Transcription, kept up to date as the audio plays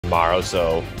tomorrow,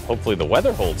 so hopefully the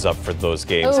weather holds up for those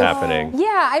games happening.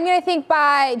 Yeah, I mean, I think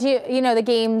by, the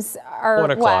games are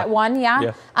 1 o'clock. what, 1,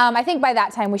 yeah? I think by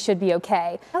that time we should be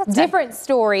okay. Different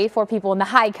story for people in the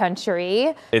high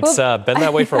country. It's been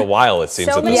that way for a while, it seems,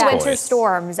 at this point. So many winter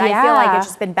storms. I feel like it's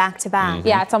just been back to back.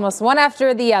 Yeah, it's almost one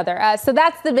after the other. So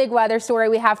that's the big weather story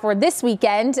we have for this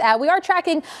weekend. We are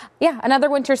tracking, another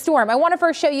winter storm. I want to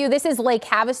first show you, this is Lake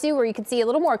Havasu, where you can see a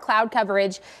little more cloud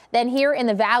coverage than here in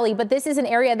the valley, but this is an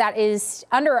area that is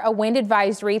under a wind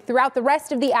advisory throughout the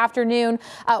rest of the afternoon.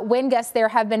 Wind gusts there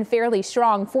have been fairly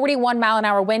strong,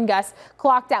 41-mile-an-hour wind gusts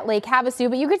clocked at Lake Havasu,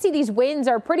 but you can see these winds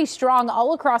are pretty strong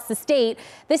all across the state.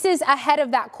 This is ahead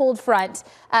of that cold front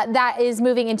that is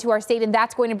moving into our state, and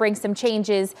that's going to bring some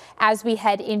changes as we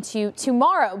head into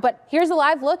tomorrow. But here's a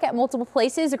live look at multiple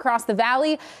places across the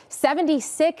valley.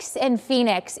 76 in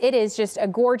Phoenix. It is just a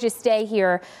gorgeous day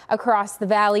here across the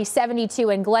valley. 72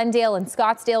 in Glendale and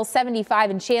Scottsdale, 75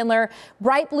 in Chandler.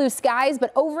 Bright blue skies,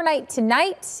 but overnight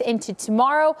tonight into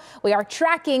tomorrow, we are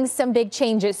tracking some big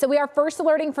changes. So we are first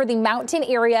alerting for the mountain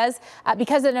areas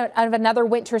because of another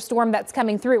winter storm that's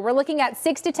coming through. We're looking at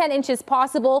 6 to 10 inches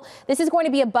possible. This is going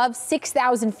to be above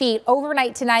 6,000 feet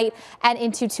overnight tonight and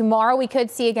into tomorrow. We could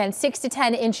see again 6 to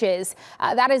 10 inches.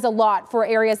 That is a lot for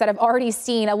areas that have already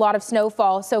seen a lot of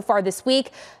snowfall so far this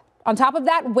week. On top of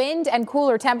that, wind and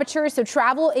cooler temperatures, so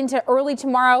travel into early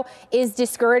tomorrow is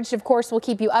discouraged. Of course, we'll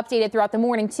keep you updated throughout the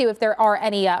morning, too, if there are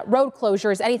any road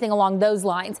closures, anything along those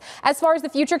lines. As far as the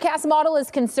Futurecast model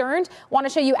is concerned, want to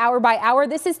show you hour by hour.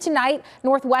 This is tonight.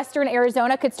 Northwestern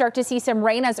Arizona could start to see some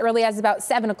rain as early as about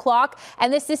 7 o'clock,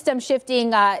 and this system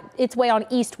shifting its way on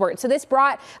eastward. So this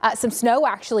brought some snow,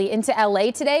 actually, into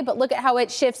L.A. today, but look at how it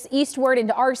shifts eastward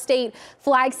into our state.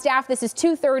 Flagstaff, this is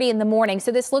 2:30 in the morning,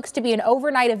 so this looks to be an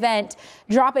overnight event,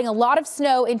 dropping a lot of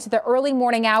snow into the early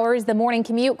morning hours. The morning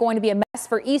commute going to be a mess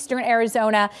for eastern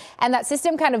Arizona, and that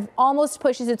system kind of almost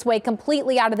pushes its way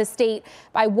completely out of the state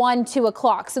by 1, 2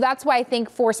 o'clock. So that's why I think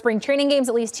for spring training games,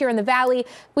 at least here in the valley,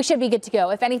 we should be good to go.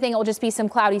 If anything, it will just be some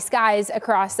cloudy skies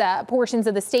across portions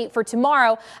of the state for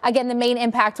tomorrow. Again, the main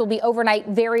impact will be overnight,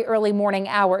 very early morning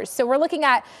hours. So we're looking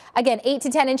at, again, 8 to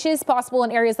 10 inches possible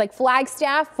in areas like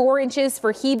Flagstaff, 4 inches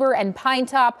for Heber and Pine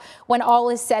Top when all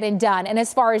is said and done. And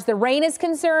as far as the rain is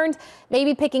concerned,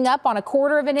 maybe picking up on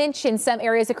 1/4 of an inch in some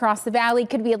areas across the valley,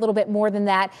 could be a little bit more than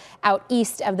that out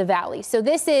east of the valley. So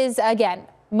this is, again,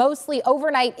 mostly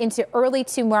overnight into early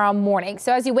tomorrow morning.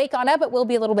 So as you wake on up, it will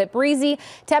be a little bit breezy.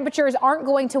 Temperatures aren't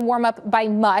going to warm up by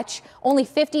much, only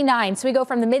 59. So we go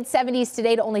from the mid 70s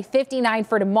today to only 59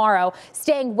 for tomorrow,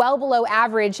 staying well below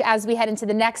average as we head into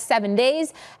the next 7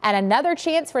 days. And another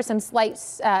chance for some slight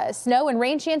snow and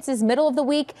rain chances middle of the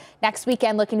week. Next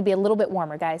weekend looking to be a little bit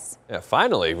warmer, guys. Yeah,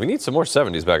 finally, we need some more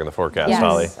 70s back in the forecast, Yes,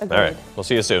 Holly. agreed. All right, we'll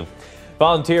see you soon.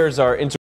 Volunteers are